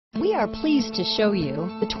We are pleased to show you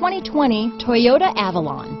the 2020 Toyota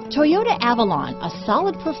Avalon. Toyota Avalon, a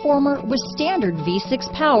solid performer with standard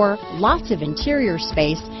V6 power, lots of interior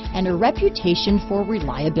space, and a reputation for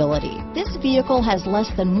reliability. This vehicle has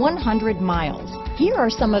less than 100 miles. Here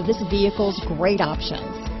are some of this vehicle's great options: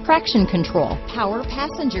 traction control, power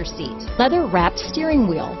passenger seat, leather-wrapped steering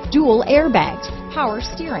wheel, dual airbags, power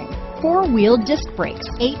steering, four-wheel disc brakes,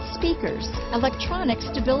 8 speakers, electronic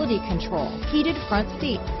stability control, heated front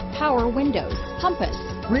seats, power windows, compass,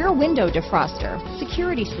 rear window defroster,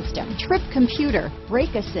 security system, trip computer,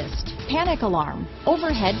 brake assist, panic alarm,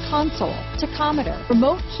 overhead console, tachometer,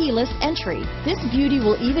 remote keyless entry. This beauty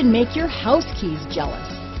will even make your house keys jealous.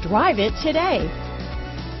 Drive it today.